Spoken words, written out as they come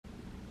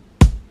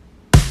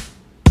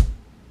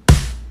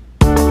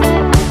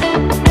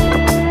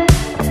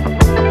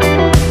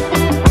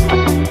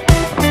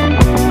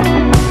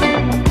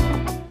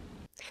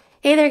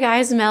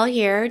guys, Mel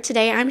here.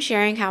 Today I'm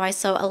sharing how I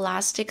sew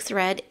elastic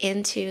thread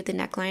into the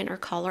neckline or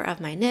collar of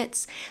my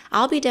knits.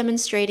 I'll be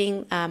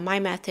demonstrating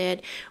my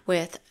method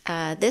with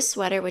this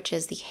sweater, which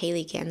is the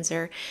Haley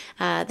Genser.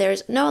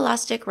 There's no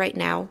elastic right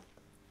now.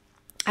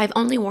 I've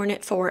only worn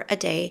it for a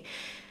day,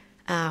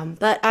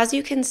 but as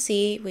you can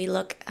see, we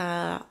look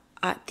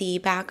at the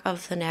back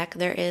of the neck,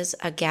 there is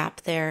a gap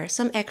there,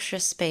 some extra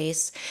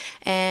space.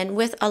 And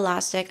with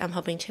elastic, I'm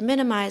hoping to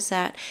minimize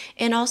that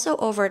and also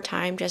over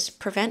time just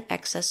prevent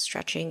excess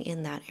stretching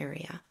in that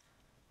area.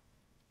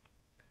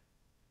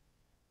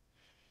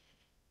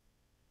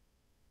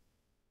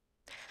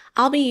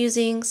 I'll be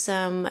using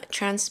some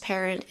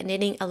transparent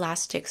knitting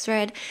elastic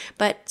thread,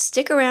 but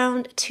stick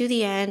around to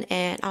the end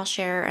and I'll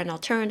share an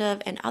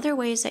alternative and other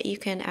ways that you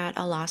can add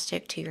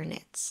elastic to your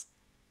knits.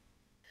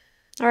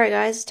 Alright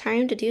guys,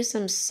 time to do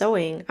some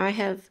sewing. I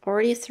have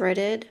already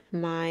threaded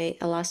my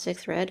elastic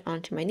thread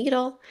onto my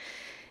needle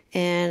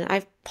and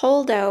I've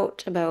pulled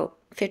out about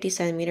 50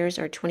 centimeters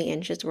or 20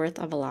 inches worth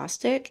of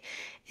elastic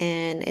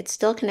and it's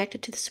still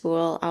connected to the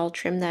spool. I'll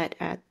trim that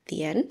at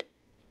the end.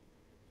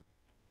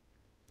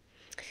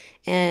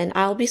 And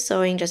I'll be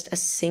sewing just a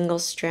single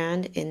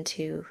strand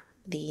into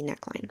the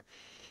neckline.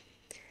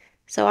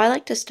 So I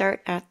like to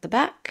start at the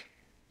back,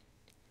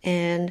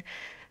 and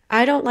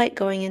I don't like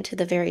going into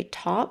the very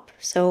top.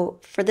 So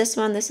for this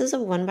one, this is a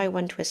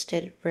 1x1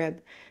 twisted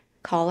rib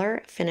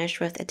collar finished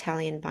with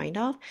Italian bind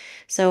off.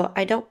 So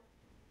I don't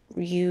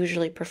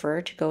usually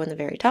prefer to go in the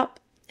very top,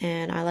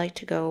 and I like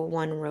to go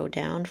one row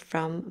down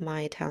from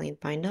my Italian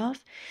bind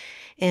off.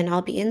 And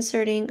I'll be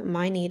inserting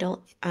my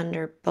needle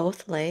under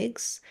both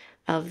legs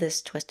of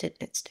this twisted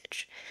knit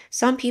stitch.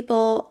 Some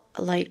people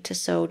like to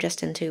sew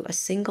just into a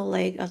single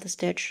leg of the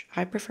stitch.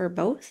 I prefer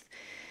both.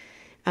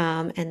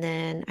 And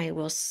then I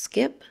will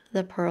skip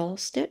the purl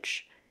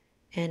stitch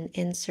and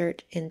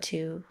insert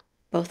into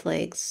both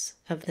legs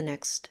of the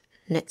next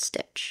knit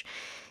stitch.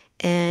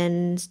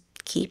 And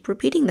keep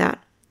repeating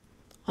that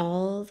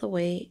all the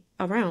way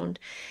around.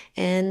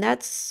 And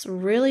that's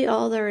really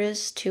all there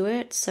is to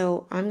it.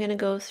 So I'm going to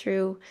go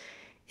through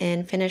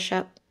and finish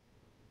up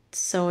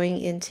sewing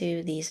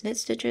into these knit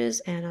stitches,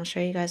 and I'll show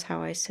you guys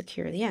how I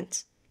secure the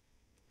ends.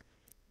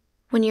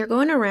 When you're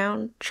going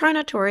around, try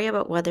not to worry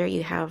about whether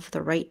you have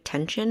the right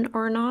tension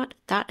or not.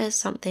 That is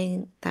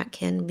something that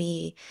can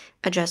be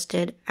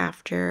adjusted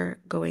after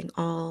going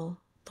all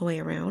the way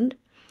around.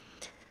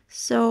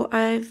 So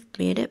I've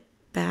made it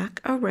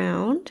back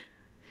around.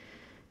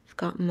 I've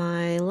got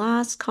my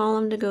last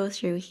column to go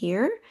through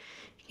here.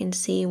 You can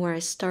see where I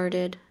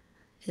started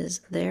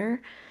is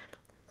there.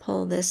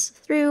 Pull this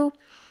through.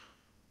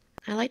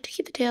 I like to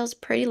keep the tails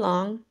pretty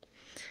long.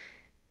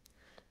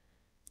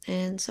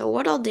 And so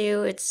what I'll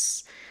do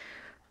is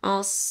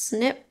I'll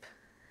snip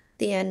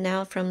the end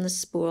now from the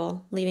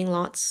spool, leaving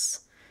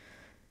lots,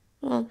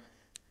 well,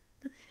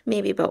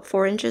 maybe about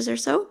 4 inches or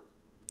so.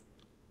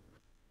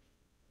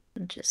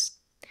 And just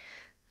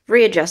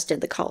readjusted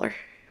the collar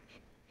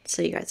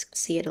so you guys can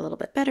see it a little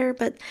bit better.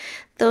 But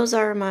those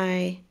are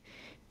my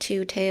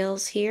two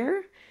tails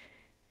here,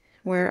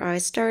 where I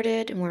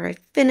started and where I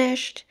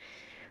finished.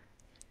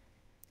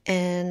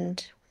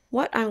 And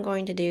what I'm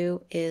going to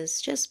do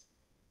is just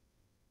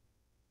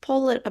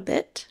pull it a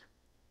bit,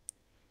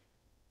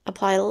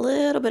 apply a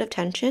little bit of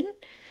tension.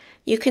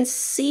 You can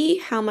see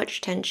how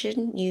much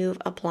tension you've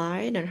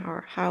applied and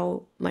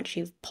how much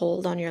you've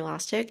pulled on your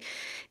elastic.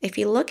 If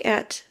you look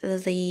at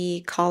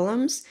the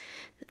columns,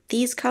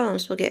 these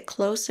columns will get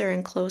closer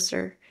and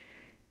closer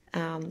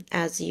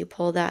as you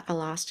pull that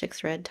elastic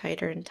thread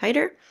tighter and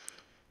tighter.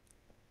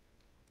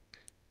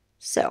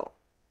 So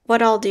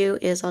what I'll do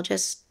is I'll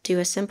just do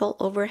a simple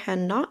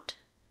overhand knot.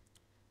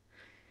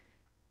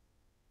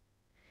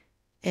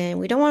 And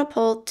we don't want to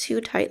pull too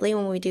tightly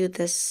when we do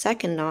this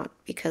second knot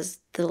because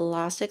the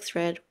elastic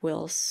thread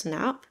will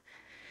snap.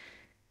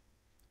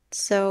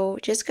 So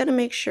just got to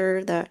make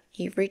sure that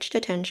you've reached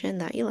a tension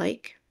that you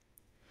like.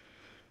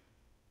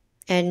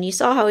 And you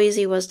saw how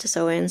easy it was to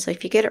sew in, so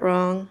if you get it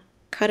wrong,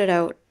 cut it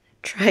out,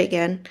 try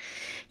again.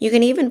 You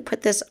can even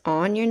put this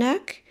on your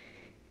neck,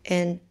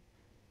 and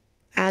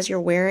as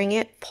you're wearing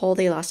it, pull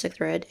the elastic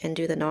thread and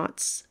do the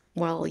knots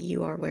while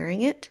you are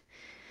wearing it.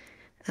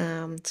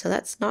 So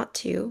that's knot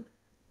 2.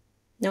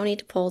 No need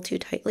to pull too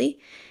tightly.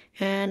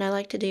 And I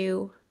like to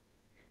do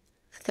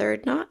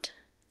third knot.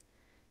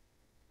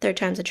 Third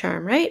time's a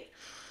charm, right?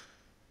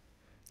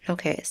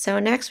 Okay, so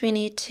next we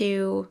need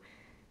to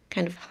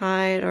kind of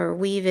hide or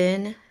weave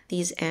in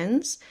these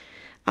ends.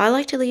 I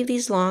like to leave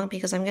these long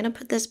because I'm going to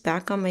put this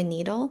back on my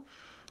needle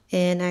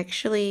and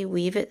actually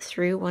weave it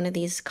through one of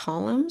these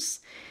columns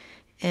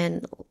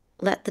and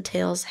let the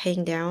tails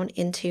hang down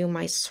into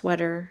my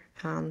sweater.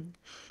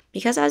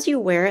 Because as you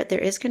wear it, there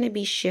is going to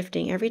be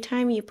shifting. Every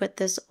time you put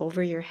this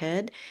over your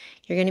head,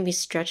 you're going to be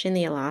stretching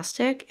the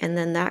elastic, and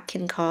then that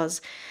can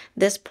cause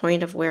this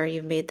point of where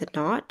you've made the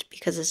knot,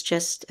 because it's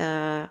just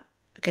a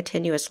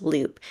continuous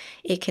loop.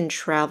 It can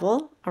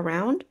travel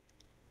around.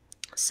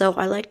 So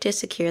I like to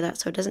secure that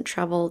so it doesn't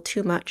travel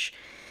too much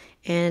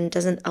and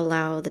doesn't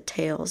allow the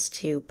tails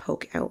to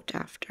poke out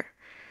after.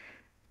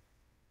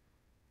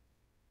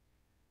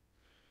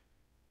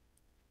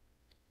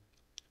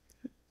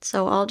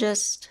 So I'll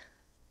just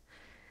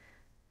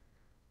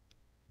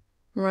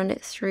run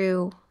it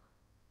through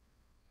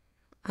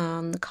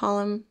the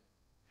column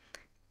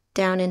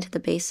down into the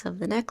base of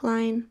the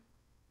neckline.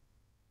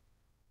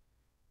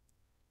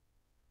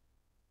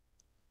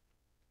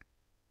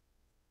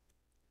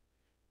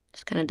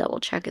 Just kind of double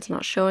check it's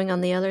not showing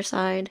on the other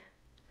side.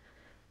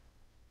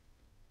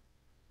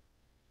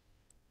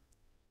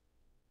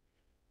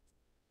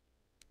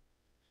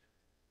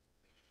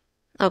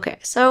 Okay,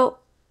 so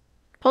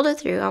pulled it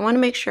through. I want to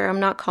make sure I'm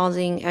not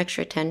causing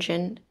extra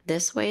tension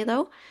this way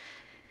though.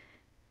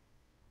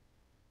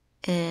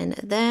 And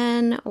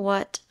then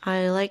what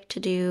I like to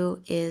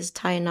do is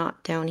tie a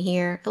knot down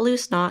here, a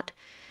loose knot,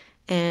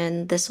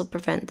 and this will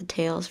prevent the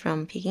tails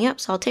from peeking up.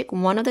 So I'll take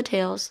one of the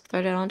tails,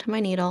 thread it onto my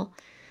needle,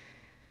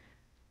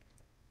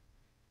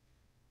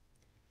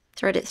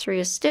 thread it through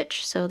a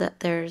stitch so that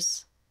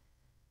there's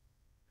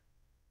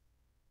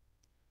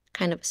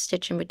kind of a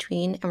stitch in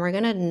between, and we're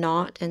going to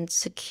knot and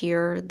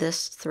secure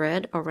this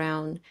thread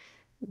around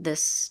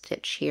this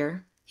stitch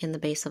here in the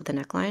base of the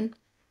neckline.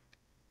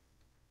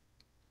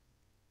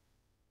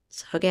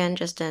 So again,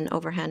 just an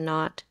overhand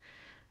knot.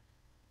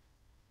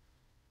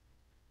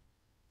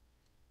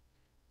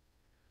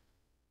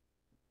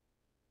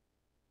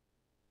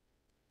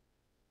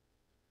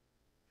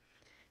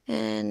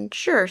 And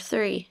sure,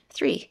 three.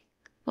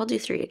 We'll do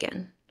 3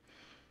 again.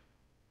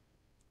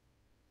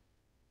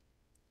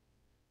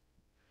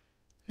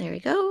 There we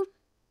go.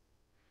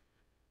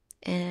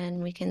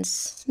 And we can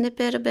snip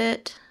it a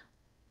bit.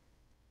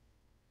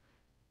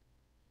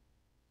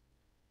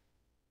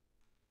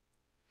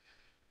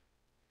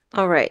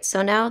 All right,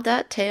 so now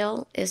that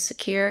tail is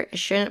secure, it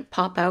shouldn't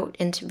pop out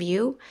into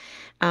view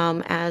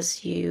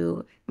as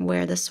you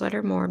wear the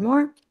sweater more and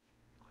more.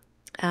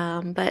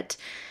 But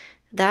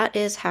that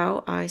is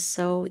how I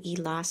sew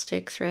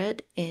elastic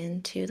thread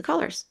into the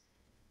collars.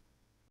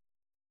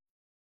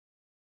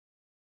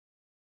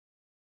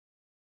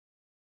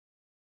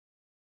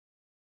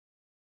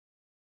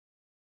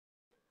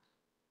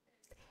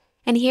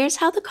 And here's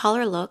how the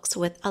collar looks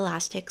with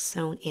elastic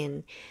sewn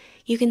in.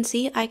 You can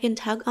see I can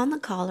tug on the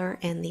collar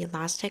and the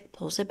elastic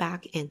pulls it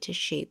back into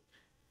shape.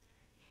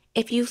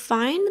 If you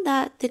find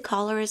that the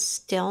collar is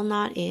still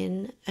not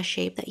in a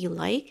shape that you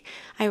like,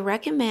 I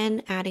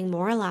recommend adding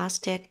more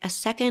elastic, a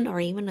second or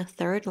even a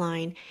third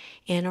line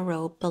in a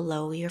row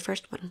below your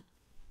first one.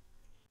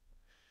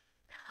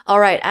 All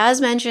right,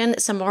 as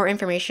mentioned, some more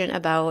information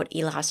about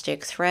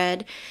elastic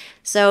thread.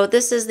 So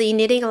this is the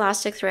knitting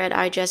elastic thread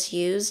I just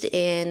used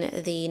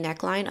in the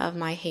neckline of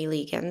my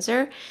Haley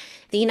Genser.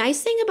 The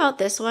nice thing about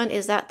this one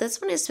is that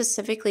this one is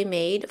specifically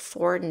made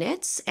for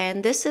knits,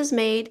 and this is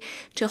made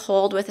to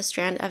hold with a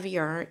strand of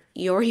yarn,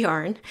 your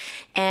yarn,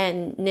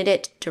 and knit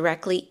it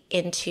directly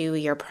into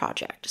your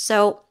project.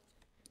 So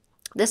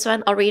this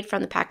one, I'll read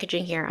from the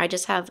packaging here. I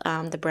just have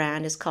the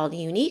brand is called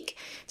Unique.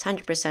 It's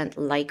 100%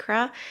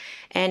 lycra.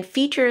 And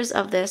features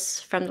of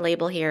this from the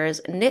label here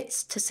is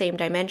knits to same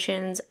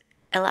dimensions,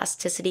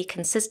 elasticity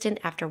consistent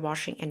after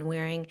washing and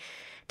wearing,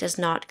 does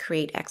not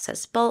create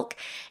excess bulk.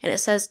 And it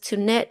says to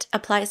knit,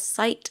 apply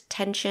slight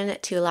tension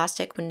to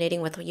elastic when knitting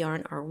with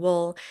yarn or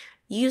wool.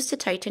 Used to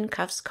tighten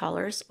cuffs,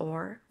 collars,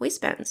 or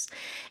waistbands.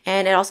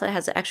 And it also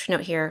has an extra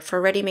note here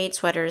for ready-made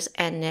sweaters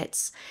and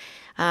knits.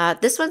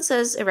 This one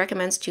says it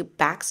recommends to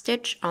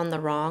backstitch on the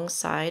wrong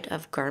side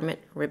of garment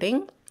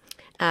ribbing.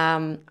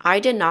 I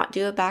did not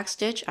do a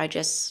backstitch. I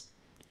just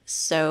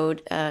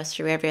sewed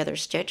through every other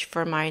stitch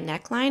for my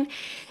neckline.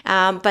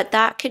 But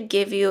that could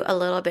give you a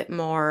little bit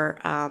more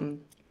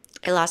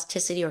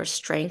elasticity or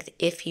strength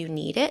if you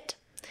need it.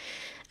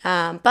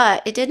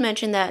 But it did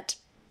mention that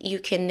you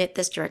can knit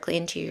this directly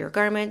into your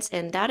garments,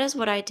 and that is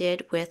what I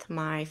did with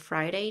my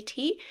Friday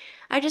tee.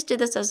 I just did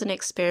this as an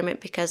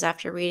experiment because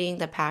after reading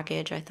the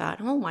package, I thought,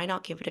 oh, why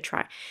not give it a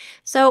try?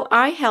 So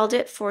I held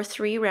it for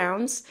 3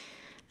 rounds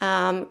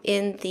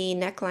in the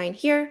neckline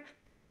here.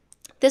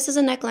 This is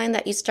a neckline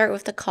that you start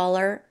with the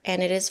collar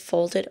and it is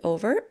folded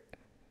over.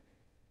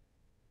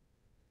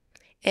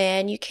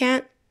 And you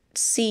can't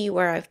see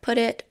where I've put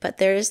it, but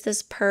there is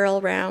this purl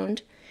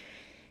round.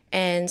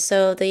 And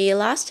so the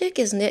elastic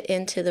is knit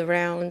into the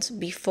rounds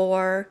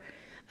before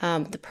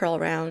the purl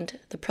round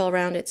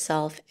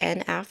itself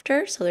and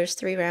after. So there's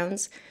 3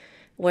 rounds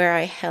where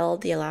I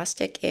held the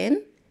elastic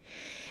in.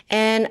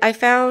 And I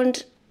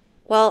found,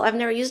 well, I've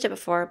never used it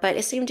before, but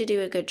it seemed to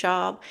do a good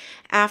job.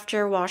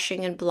 After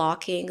washing and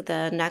blocking,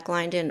 the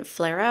neckline didn't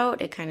flare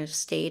out. It kind of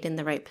stayed in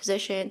the right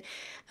position.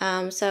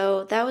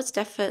 So that was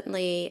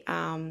definitely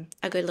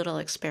a good little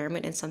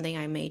experiment and something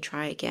I may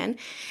try again.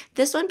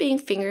 This one being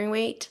fingering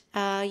weight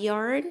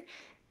yarn,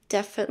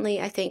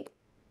 definitely I think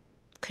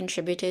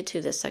contributed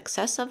to the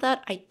success of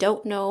that. I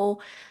don't know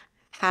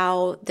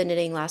how the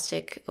knitting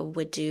elastic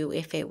would do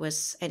if it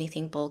was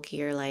anything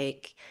bulkier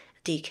like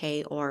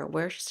DK or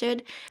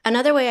worsted.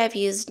 Another way I've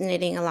used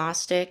knitting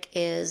elastic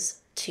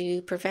is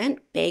to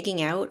prevent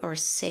bagging out or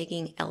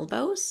sagging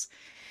elbows.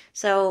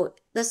 So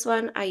this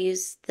one, I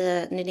used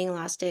the knitting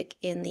elastic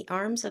in the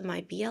arms of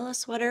my BLS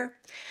sweater.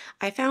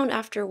 I found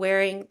after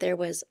wearing there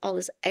was all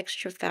this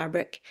extra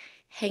fabric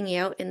hanging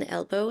out in the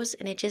elbows,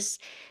 and it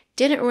just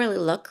didn't really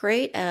look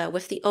great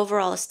with the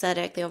overall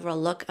aesthetic, the overall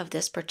look of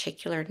this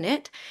particular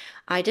knit.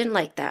 I didn't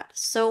like that.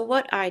 So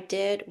what I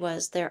did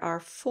was there are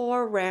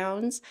 4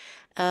 rounds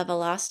of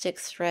elastic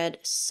thread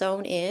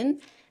sewn in,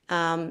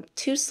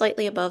 2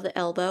 slightly above the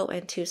elbow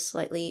and 2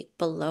 slightly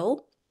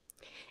below.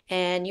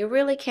 And you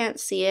really can't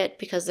see it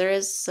because there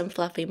is some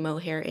fluffy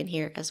mohair in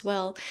here as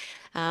well.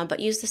 But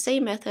use the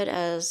same method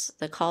as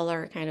the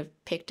collar, kind of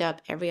picked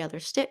up every other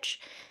stitch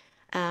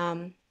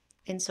and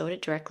sewed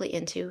it directly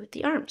into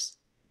the arms.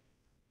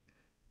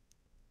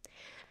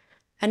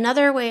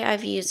 Another way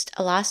I've used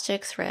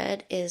elastic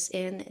thread is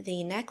in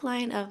the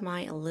neckline of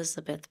my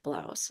Elizabeth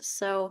blouse.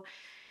 So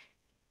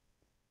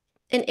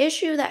an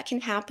issue that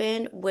can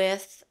happen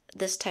with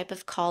this type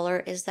of collar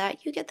is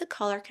that you get the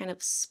collar kind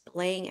of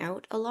splaying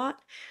out a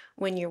lot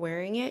when you're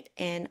wearing it,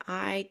 and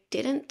I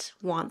didn't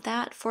want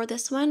that for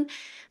this one.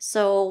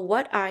 So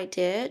what I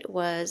did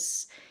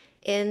was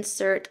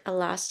insert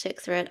elastic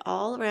thread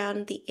all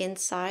around the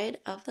inside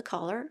of the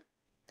collar,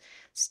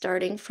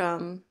 starting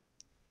from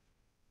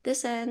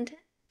this end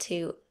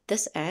to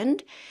this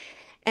end.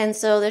 And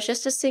so there's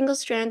just a single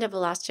strand of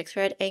elastic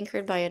thread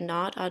anchored by a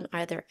knot on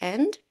either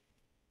end.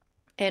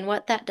 And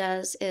what that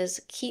does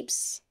is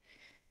keeps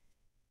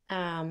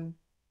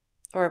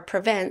or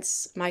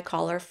prevents my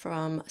collar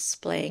from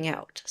splaying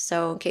out.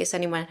 So in case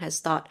anyone has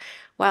thought,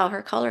 wow,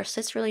 her collar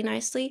sits really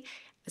nicely,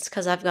 it's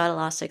because I've got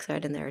elastic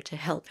thread in there to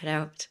help it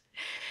out.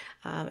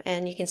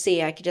 And you can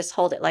see I could just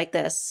hold it like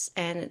this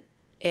and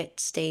it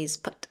stays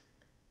put.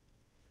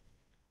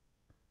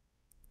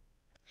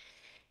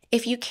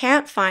 If you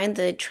can't find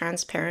the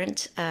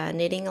transparent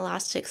knitting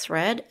elastic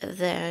thread,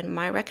 then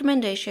my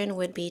recommendation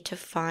would be to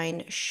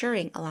find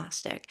shirring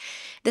elastic.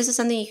 This is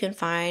something you can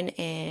find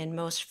in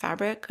most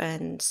fabric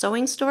and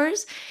sewing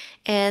stores.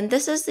 And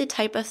this is the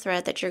type of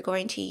thread that you're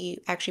going to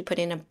actually put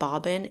in a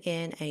bobbin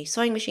in a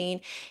sewing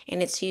machine,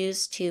 and it's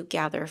used to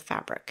gather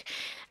fabric.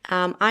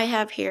 I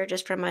have here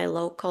just from my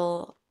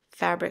local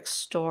fabric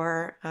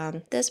store,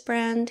 this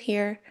brand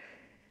here.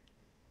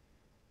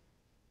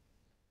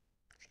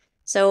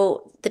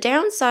 So the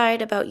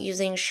downside about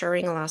using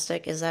shirring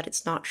elastic is that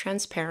it's not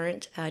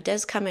transparent. It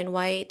does come in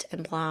white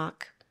and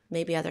black,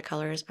 maybe other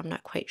colors, I'm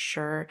not quite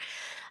sure.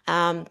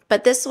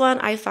 But this one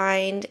I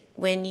find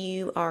when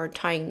you are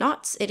tying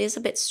knots, it is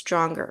a bit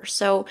stronger.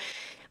 So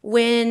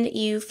when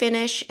you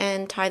finish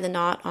and tie the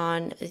knot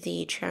on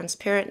the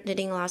transparent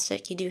knitting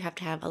elastic, you do have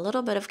to have a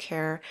little bit of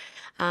care.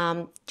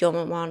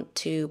 Don't want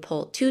to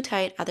pull too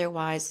tight,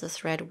 otherwise the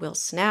thread will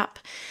snap.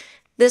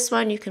 This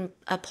one you can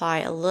apply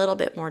a little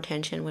bit more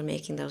tension when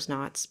making those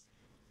knots.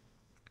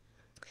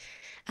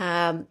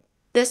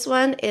 This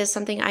one is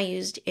something I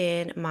used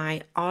in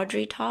my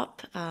Audrey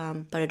top,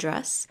 but a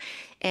dress.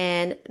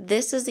 And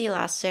this is the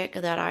elastic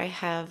that I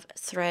have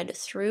thread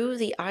through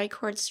the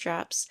I-cord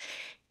straps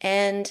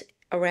and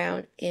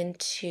around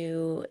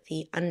into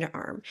the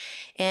underarm.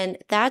 And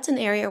that's an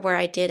area where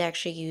I did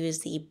actually use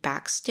the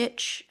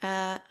backstitch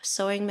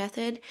sewing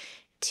method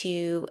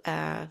to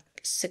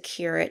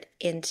secure it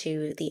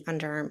into the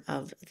underarm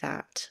of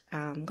that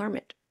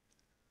garment.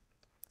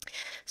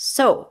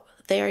 So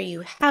there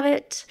you have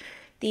it.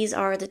 These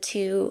are the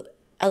 2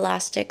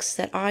 elastics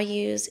that I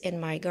use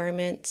in my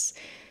garments.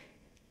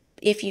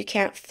 If you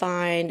can't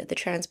find the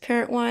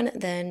transparent one,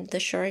 then the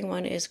shirring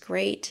one is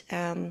great.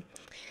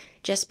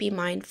 Just be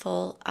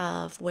mindful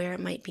of where it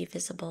might be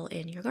visible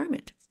in your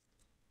garment.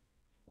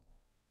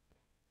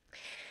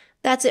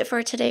 That's it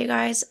for today,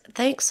 guys.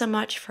 Thanks so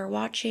much for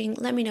watching.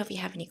 Let me know if you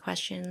have any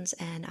questions,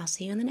 and I'll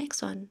see you in the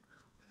next one.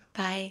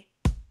 Bye.